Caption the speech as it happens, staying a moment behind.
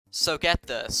So get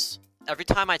this. Every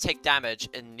time I take damage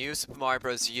in New Super Mario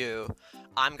Bros. U,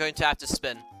 I'm going to have to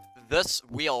spin this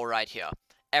wheel right here.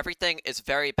 Everything is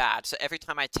very bad, so every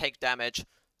time I take damage,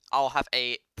 I'll have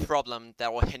a problem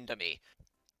that will hinder me.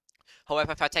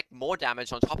 However, if I take more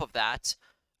damage on top of that,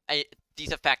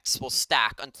 these effects will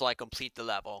stack until I complete the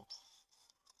level.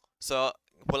 So,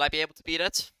 will I be able to beat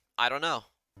it? I don't know.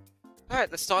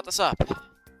 Alright, let's start this up.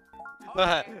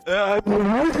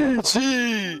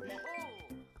 Luigi!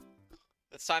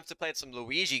 It's time to play some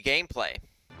Luigi gameplay.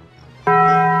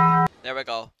 There we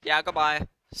go. Yeah, goodbye.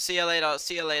 See you later,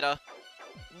 see you later.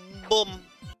 Boom!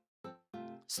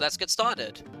 So let's get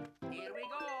started. Here we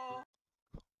go.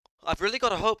 I've really got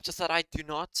to hope just that I do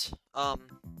not,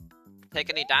 take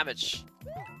any damage.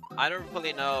 I don't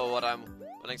really know what I'm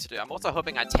willing to do. I'm also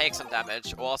hoping I take some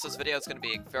damage, or else this video is going to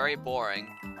be very boring.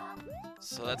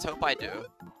 So let's hope I do.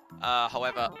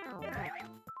 However,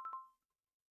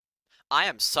 I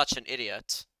am such an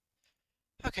idiot.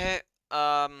 Okay,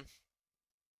 I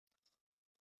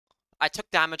took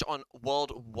damage on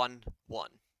World 1-1.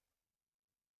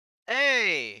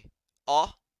 Hey!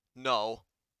 Oh, no.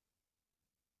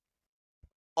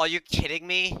 Are you kidding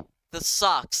me? This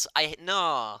sucks.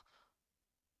 No.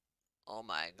 Oh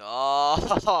my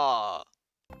god.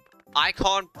 I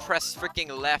can't press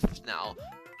freaking left now.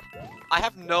 I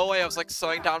have no way of, like,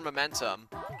 slowing down momentum.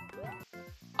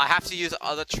 I have to use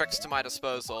other tricks to my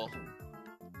disposal.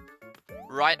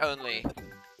 Right only.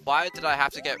 Why did I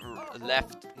have to get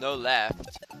left? No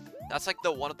left. That's like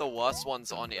one of the worst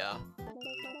ones on here.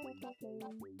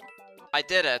 I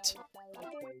did it.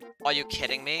 Are you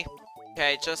kidding me?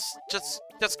 Okay, just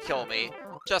kill me.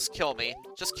 Just kill me.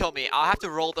 Just kill me. I'll have to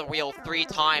roll the wheel 3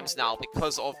 times now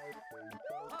because of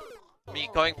me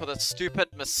going for the stupid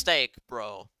mistake,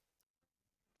 bro.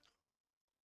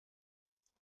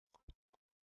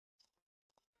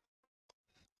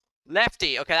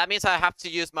 Lefty. Okay, that means I have to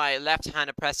use my left hand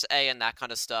and press A and that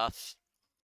kind of stuff.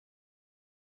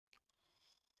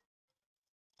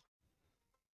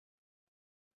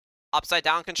 Upside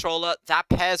down controller, that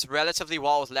pairs relatively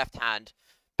well with left hand,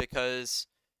 because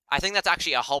I think that's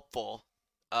actually a helpful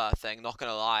thing, not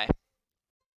gonna lie.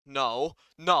 No,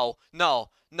 no, no,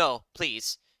 no,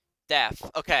 please.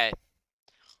 Death. Okay.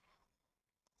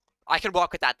 I can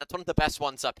work with that. That's one of the best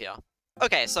ones up here.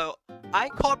 Okay, so I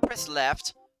can't press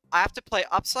left. I have to play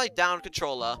upside down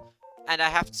controller, and I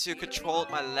have to control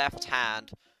my left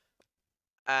hand.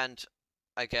 And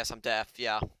I guess I'm deaf,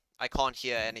 yeah. I can't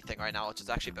hear anything right now, which is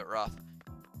actually a bit rough.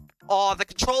 Oh, the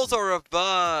controls are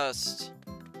reversed!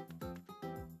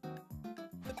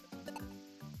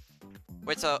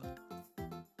 Wait, so...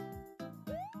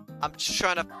 I'm just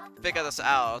trying to figure this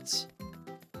out.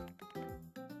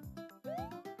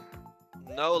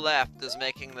 No left is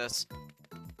making this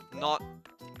not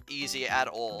easy at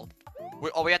all.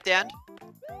 Are we at the end?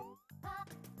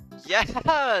 Yes!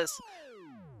 I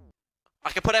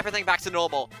can put everything back to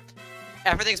normal.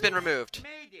 Everything's been removed.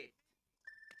 Made it.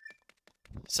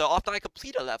 So after I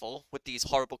complete a level with these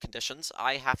horrible conditions,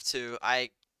 I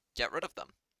get rid of them.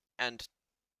 And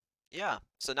yeah,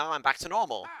 so now I'm back to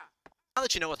normal. Now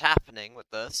that you know what's happening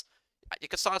with this, you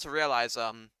can start to realize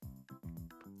that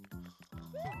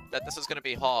this is gonna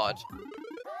be hard.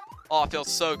 Oh, it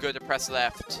feels so good to press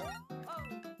left.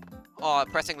 Oh,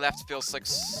 pressing left feels like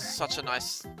such a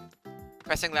nice...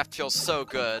 Pressing left feels so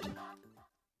good.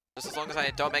 Just as long as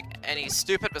I don't make any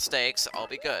stupid mistakes, I'll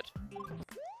be good.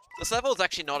 This level is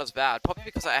actually not as bad, probably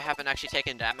because I haven't actually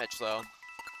taken damage, though.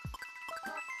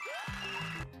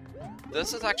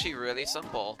 This is actually really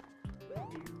simple.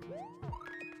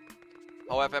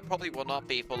 However, it probably will not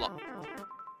be for long.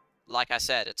 Like I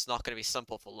said, it's not going to be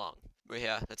simple for long. We're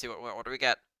here. Let's see, what do we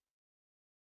get?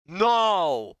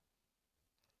 No!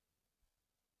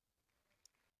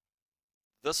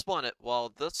 This one,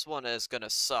 well, this one is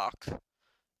gonna suck.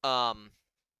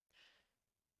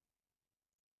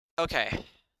 Okay.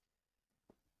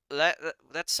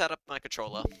 Let's set up my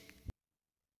controller.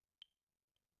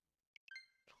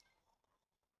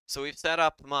 So we've set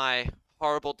up my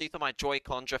horrible, these are my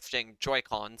Joy-Con drifting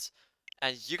Joy-Cons.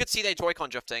 And you can see they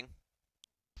Joy-Con drifting.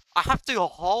 I have to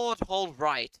hold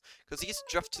right, because these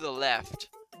drift to the left.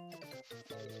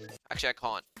 Actually, I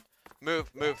can't.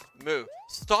 Move, move, move.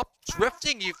 Stop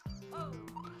drifting, you...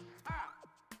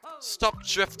 Stop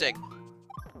drifting.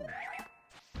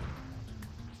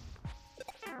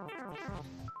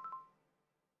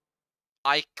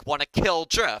 I want to kill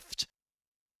drift.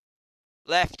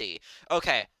 Lefty.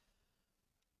 Okay.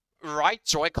 Right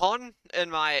Joy-Con in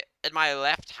my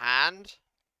left hand.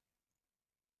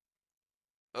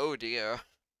 Oh dear.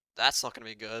 That's not gonna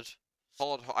be good.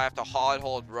 I have to hard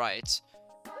hold right.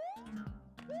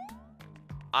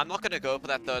 I'm not gonna go for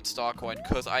that third star coin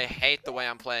because I hate the way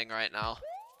I'm playing right now.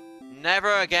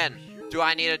 Never again do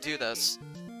I need to do this.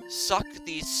 Suck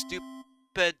these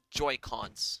stupid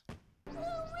Joy-Cons.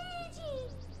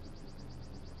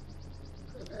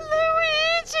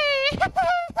 Luigi!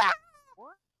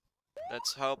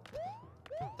 Let's hope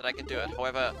that I can do it.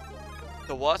 However,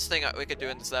 the worst thing we could do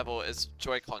in this level is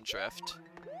Joy-Con drift.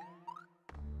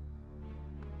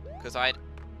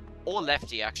 Or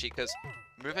lefty actually, because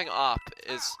moving up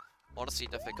is honestly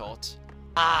difficult.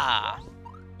 Ah!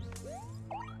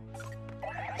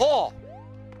 Oh!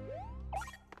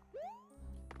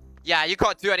 Yeah, you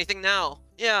can't do anything now.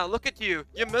 Yeah, look at you.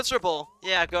 You're miserable.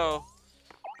 Yeah, go.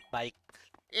 Bye.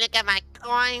 Look at my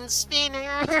coin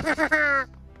spinner.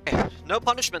 No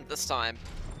punishment this time.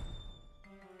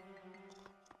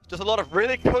 Just a lot of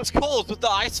really close calls with the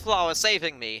ice flower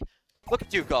saving me. Look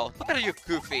at you go. Look at you,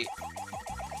 Goofy.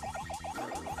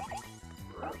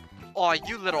 Oh,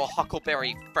 you little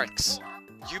huckleberry fricks.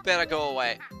 You better go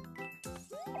away.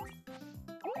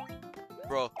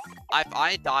 Bro, if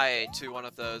I die to one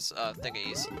of those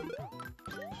thingies.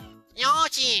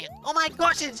 Yoshi! Oh my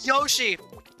gosh, it's Yoshi!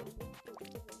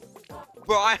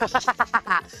 Bro,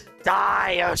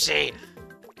 Die, Yoshi!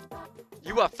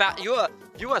 You were fat. You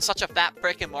were such a fat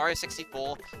prick in Mario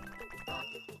 64.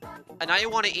 And now you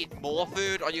want to eat more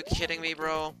food? Are you kidding me,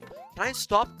 bro? Can I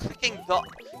stop clicking the?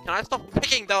 Can I stop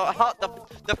clicking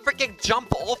the freaking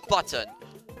jump off button?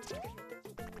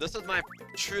 This is my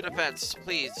true defense.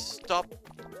 Please stop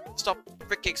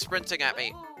freaking sprinting at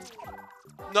me.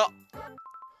 No.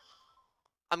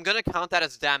 I'm gonna count that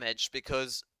as damage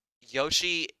because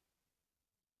Yoshi.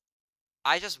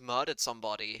 I just murdered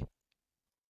somebody.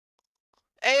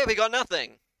 Hey, we got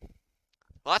nothing.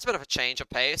 Well, that's a bit of a change of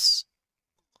pace.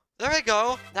 There we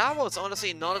go. That was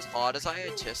honestly not as hard as I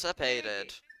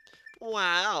anticipated.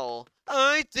 Wow.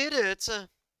 I did it.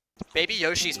 Baby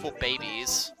Yoshi's for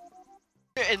babies.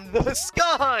 In the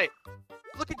sky!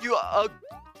 Look at you,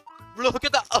 look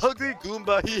at that ugly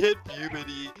Goomba, he hit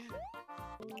puberty.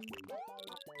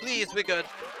 Please, we're good.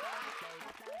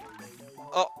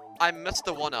 Oh, I missed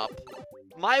the one-up.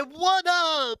 My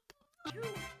one-up!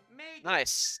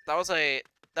 Nice. That was a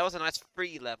nice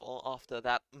free level after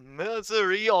that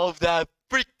misery of that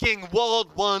freaking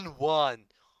World 1-1.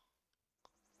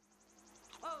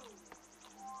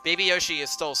 Baby Yoshi is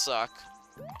still suck.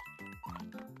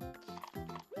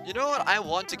 You know what? I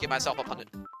want to give myself a punish.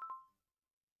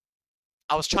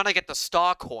 I was trying to get the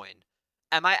star coin.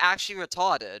 Am I actually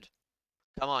retarded?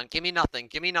 Come on, give me nothing,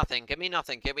 give me nothing, give me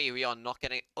nothing, we are not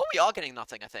getting, oh, we are getting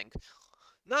nothing, I think.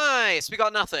 Nice, we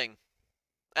got nothing.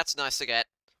 That's nice to get.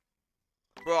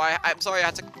 Bro, I'm sorry, I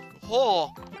had to,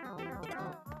 oh.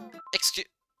 Excuse,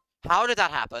 how did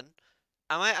that happen?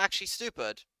 Am I actually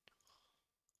stupid?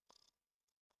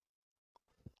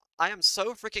 I am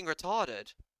so freaking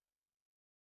retarded.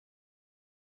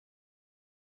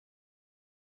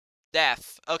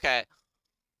 Deaf, okay.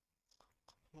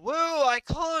 Whoa, I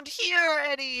can't hear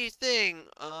anything!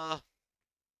 Nah,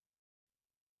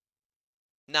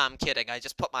 I'm kidding, I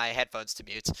just put my headphones to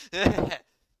mute.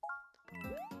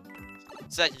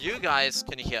 So that you guys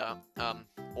can hear,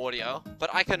 audio, but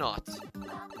I cannot.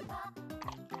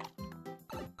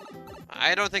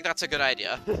 I don't think that's a good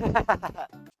idea.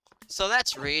 So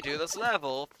let's redo this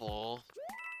level for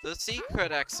the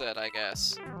secret exit, I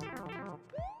guess.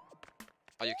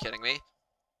 Are you kidding me?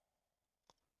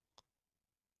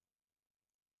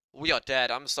 We are dead.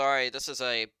 I'm sorry. This is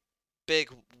a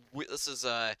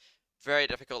very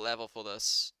difficult level for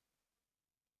this.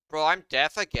 Bro, I'm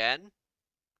deaf again?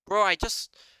 Bro,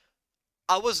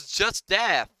 I was just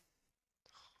deaf.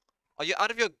 Are you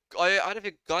out of your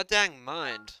goddamn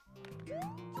mind?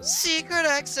 Secret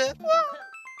exit.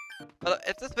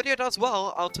 If this video does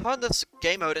well, I'll turn this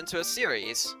game mode into a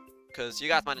series. Because you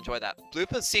guys might enjoy that.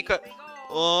 Bloopers secret.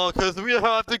 Oh, because we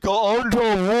have to go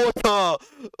underwater.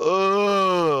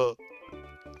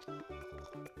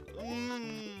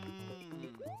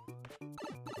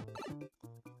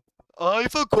 I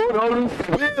forgot how to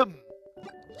swim.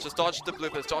 Just dodge the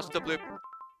bloopers. Dodge the bloop.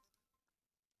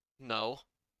 No.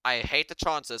 I hate the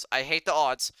chances. I hate the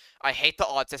odds. I hate the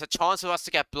odds. There's a chance of us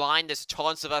to get blind. There's a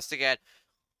chance of us to get...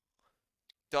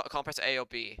 Can't press A or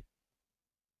B.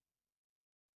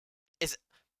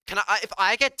 If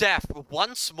I get deaf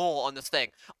once more on this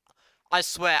thing, I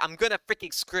swear, I'm gonna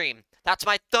freaking scream. That's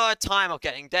my third time of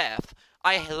getting deaf.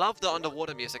 I love the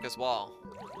underwater music as well.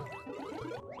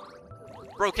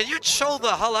 Bro, can you chill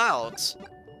the hell out?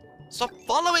 Stop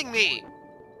following me!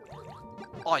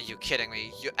 Are you kidding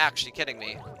me? You're actually kidding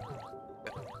me.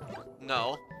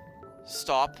 No.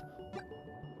 Stop.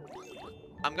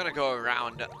 I'm gonna go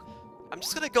around. I'm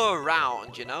just gonna go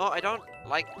around, you know? I don't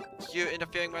like you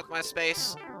interfering with my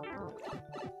space.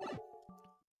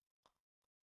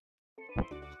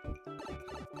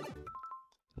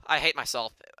 I hate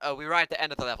myself. We right at the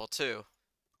end of the level, too.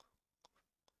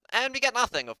 And we get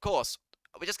nothing, of course.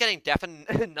 We're just getting deaf and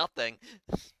nothing.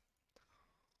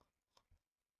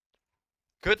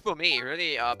 Good for me,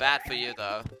 really bad for you,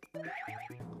 though.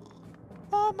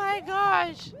 Oh my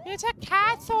gosh, it's a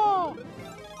castle!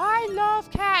 I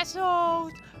love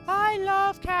castles! I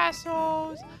love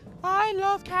castles! I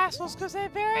love castles because they're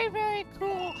very, very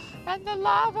cool. And the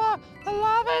lava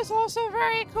is also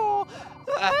very cool.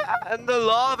 And the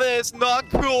lava is not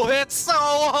cool, it's so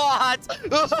hot!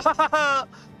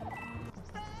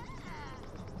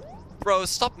 Bro,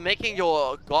 stop making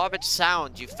your garbage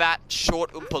sound, you fat,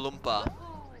 short Oompa Loompa.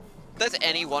 If there's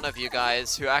any one of you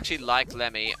guys who actually like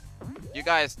Lemmy, you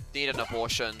guys need an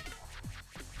abortion.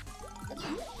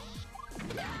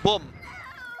 Boom!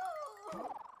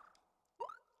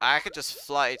 I could just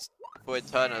fly for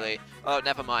eternally. Oh,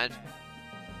 never mind.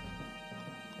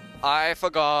 I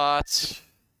forgot.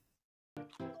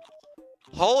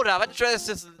 Hold up, I just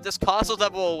realized this castle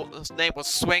level name was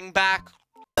Swing Back.